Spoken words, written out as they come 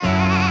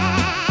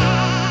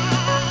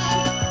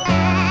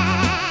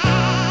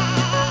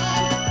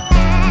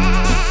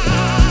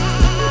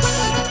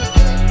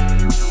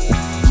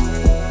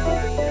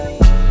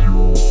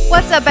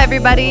What's up,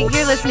 everybody?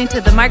 You're listening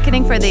to the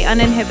Marketing for the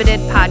Uninhibited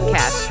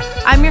podcast.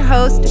 I'm your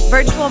host,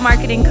 virtual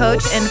marketing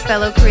coach, and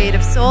fellow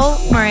creative soul,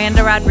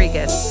 Miranda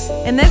Rodriguez.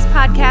 In this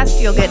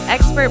podcast, you'll get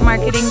expert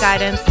marketing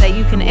guidance that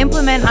you can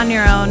implement on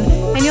your own,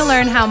 and you'll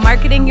learn how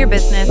marketing your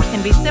business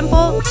can be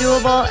simple,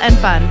 doable, and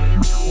fun.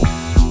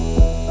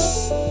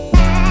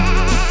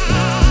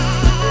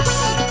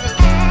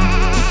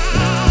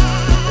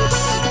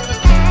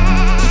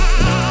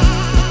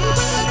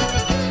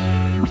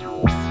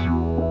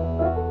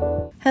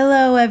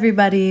 Hello,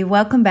 everybody.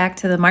 Welcome back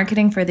to the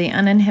Marketing for the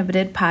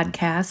Uninhibited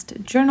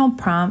podcast, journal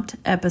prompt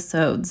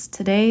episodes.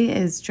 Today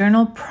is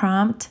journal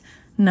prompt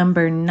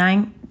number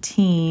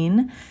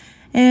 19.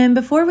 And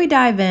before we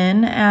dive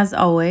in, as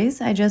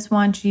always, I just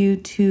want you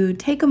to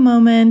take a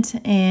moment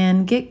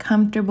and get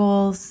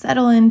comfortable,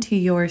 settle into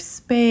your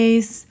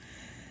space,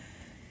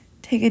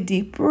 take a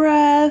deep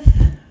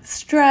breath,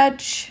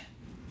 stretch,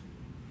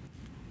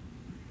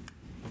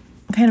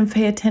 kind of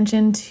pay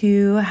attention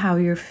to how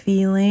you're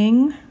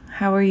feeling.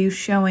 How are you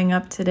showing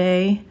up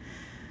today?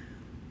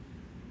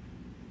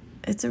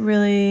 It's a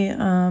really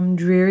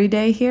dreary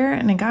day here,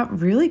 and it got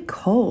really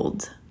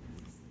cold,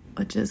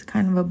 which is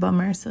kind of a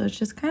bummer. So it's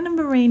just kind of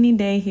a rainy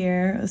day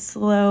here, a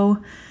slow,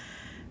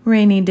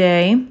 rainy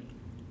day.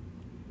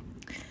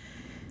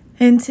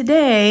 And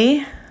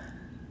today,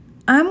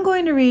 I'm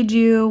going to read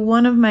you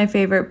one of my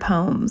favorite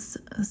poems.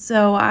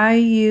 So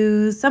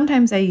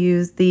sometimes I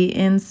use the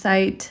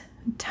Insight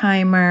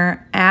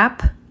Timer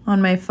app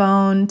on my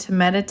phone to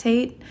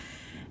meditate.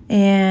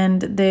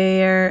 And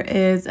there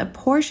is a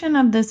portion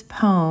of this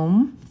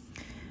poem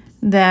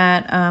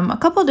that a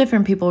couple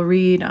different people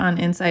read on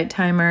Insight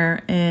Timer,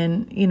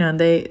 and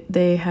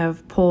they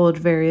have pulled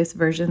various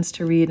versions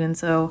to read, and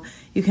so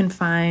you can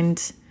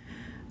find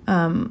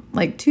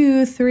like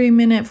 2, 3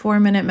 minute, 4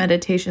 minute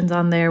meditations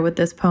on there with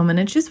this poem, and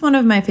it's just one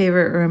of my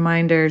favorite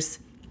reminders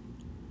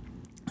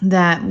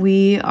that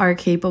we are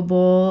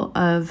capable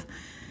of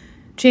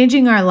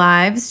changing our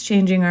lives,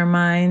 changing our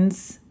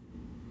minds,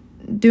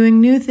 doing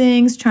new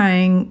things,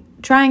 trying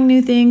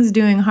new things,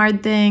 doing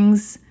hard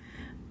things,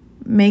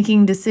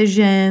 making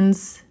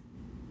decisions.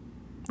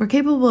 We're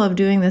capable of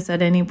doing this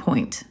at any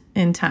point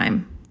in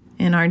time,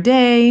 in our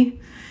day,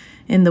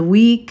 in the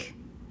week.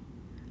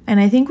 And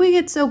I think we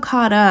get so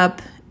caught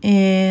up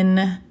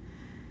in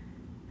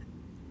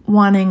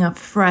wanting a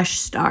fresh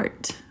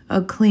start,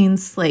 a clean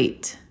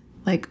slate.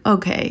 Like,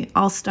 okay,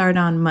 I'll start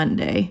on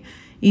Monday,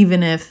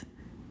 even if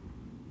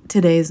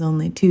today's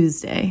only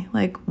Tuesday.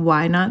 Like,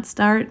 why not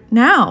start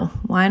now?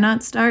 Why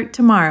not start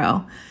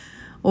tomorrow?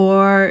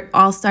 Or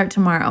I'll start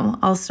tomorrow.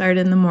 I'll start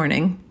in the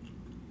morning.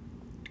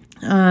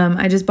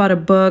 I just bought a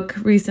book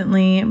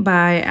recently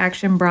by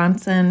Action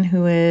Bronson,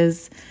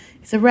 he's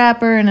a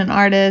rapper and an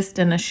artist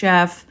and a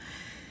chef.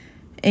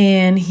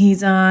 And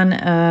he's on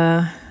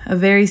a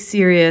very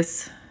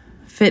serious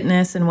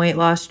fitness and weight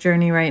loss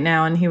journey right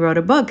now. And he wrote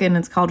a book, and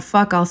it's called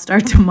Fuck, I'll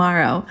Start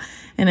Tomorrow.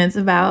 And it's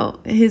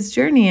about his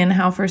journey and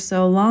how for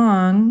so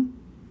long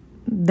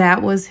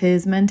that was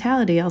his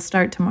mentality. I'll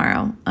start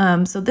tomorrow.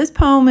 So this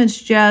poem is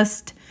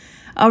just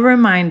a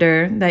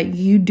reminder that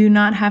you do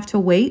not have to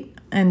wait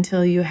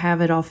until you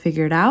have it all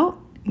figured out.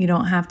 You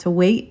don't have to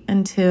wait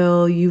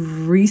until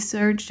you've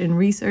researched and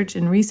researched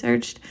and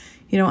researched.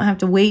 You don't have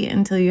to wait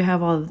until you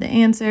have all of the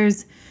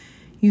answers.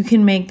 You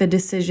can make the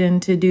decision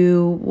to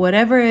do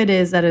whatever it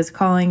is that is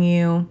calling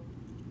you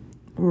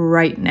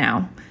right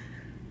now.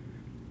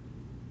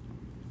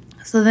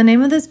 So the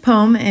name of this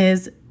poem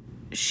is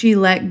She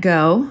Let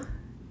Go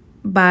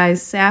by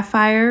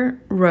Sapphire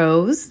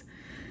Rose.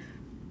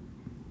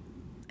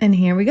 And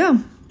here we go.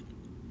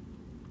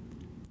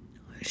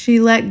 She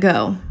let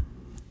go.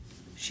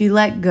 She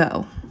let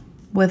go.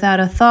 Without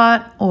a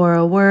thought or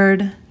a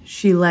word,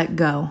 she let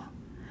go.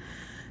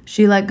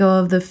 She let go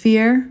of the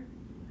fear.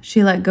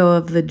 She let go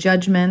of the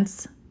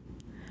judgments.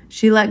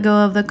 She let go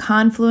of the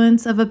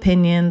confluence of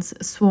opinions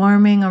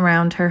swarming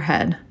around her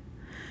head.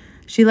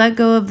 She let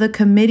go of the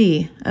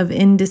committee of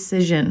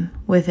indecision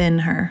within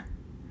her.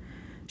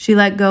 She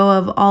let go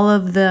of all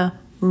of the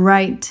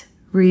right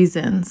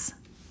reasons.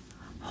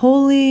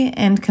 Wholly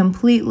and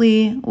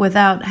completely,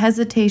 without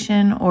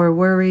hesitation or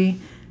worry,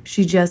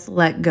 she just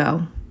let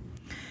go.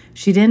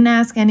 She didn't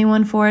ask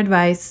anyone for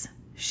advice.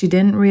 She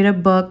didn't read a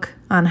book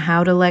on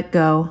how to let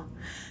go.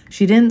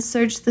 She didn't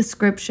search the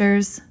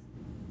scriptures.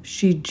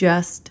 She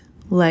just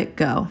let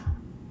go.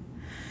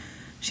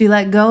 She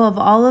let go of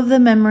all of the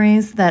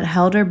memories that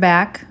held her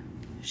back.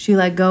 She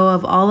let go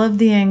of all of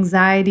the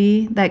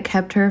anxiety that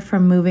kept her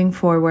from moving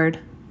forward.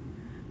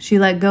 She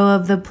let go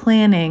of the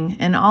planning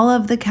and all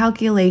of the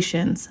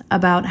calculations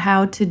about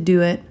how to do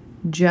it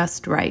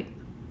just right.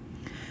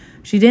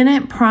 She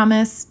didn't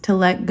promise to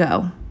let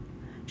go.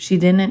 She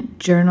didn't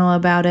journal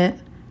about it.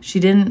 She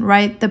didn't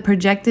write the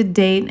projected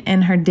date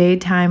in her day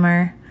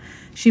timer.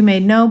 She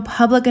made no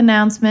public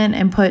announcement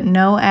and put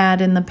no ad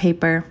in the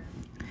paper.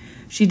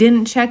 She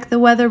didn't check the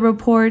weather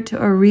report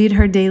or read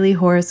her daily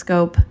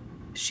horoscope.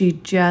 She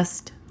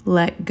just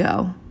let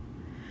go.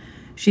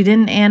 She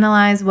didn't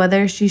analyze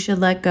whether she should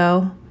let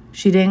go.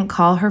 She didn't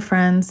call her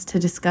friends to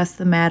discuss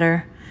the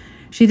matter.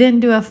 She didn't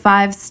do a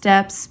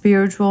 5-step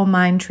spiritual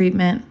mind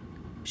treatment.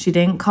 She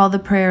didn't call the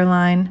prayer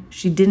line.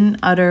 She didn't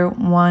utter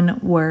one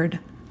word.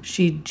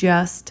 She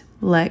just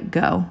let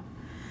go.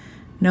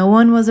 No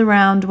one was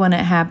around when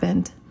it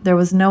happened. There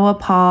was no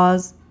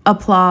applause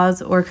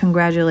or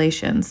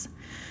congratulations.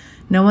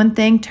 No one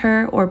thanked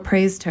her or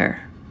praised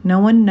her. No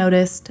one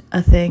noticed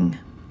a thing.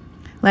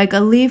 Like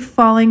a leaf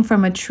falling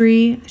from a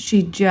tree,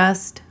 she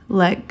just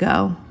let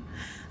go.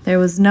 There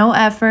was no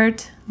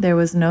effort. There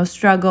was no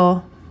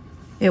struggle.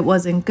 It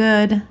wasn't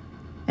good,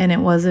 and it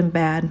wasn't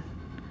bad.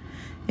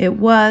 It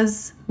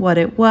was what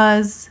it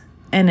was,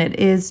 and it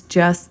is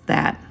just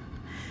that.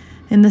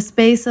 In the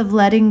space of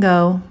letting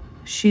go,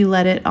 she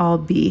let it all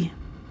be.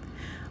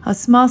 A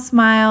small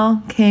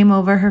smile came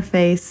over her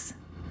face.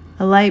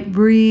 A light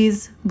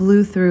breeze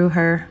blew through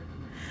her,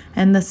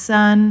 and the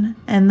sun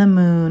and the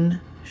moon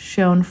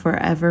shone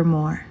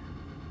forevermore.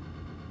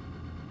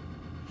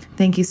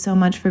 Thank you so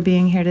much for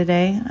being here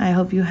today. I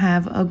hope you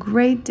have a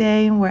great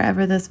day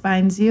wherever this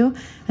finds you,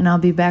 and I'll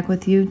be back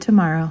with you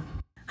tomorrow.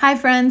 Hi,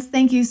 friends.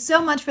 Thank you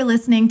so much for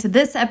listening to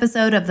this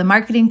episode of the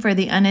Marketing for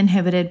the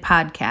Uninhibited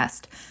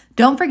podcast.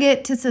 Don't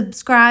forget to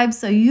subscribe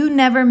so you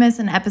never miss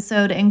an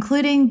episode,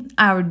 including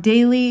our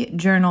daily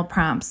journal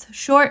prompts,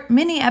 short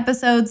mini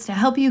episodes to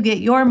help you get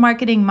your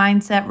marketing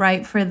mindset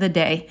right for the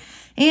day.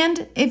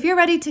 And if you're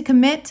ready to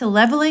commit to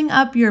leveling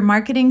up your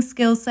marketing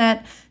skill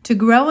set, to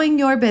growing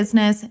your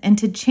business, and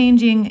to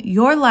changing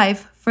your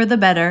life for the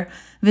better,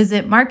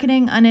 visit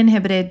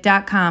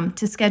marketinguninhibited.com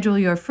to schedule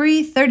your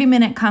free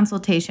 30-minute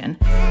consultation.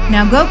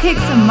 Now go kick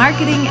some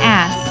marketing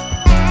ass.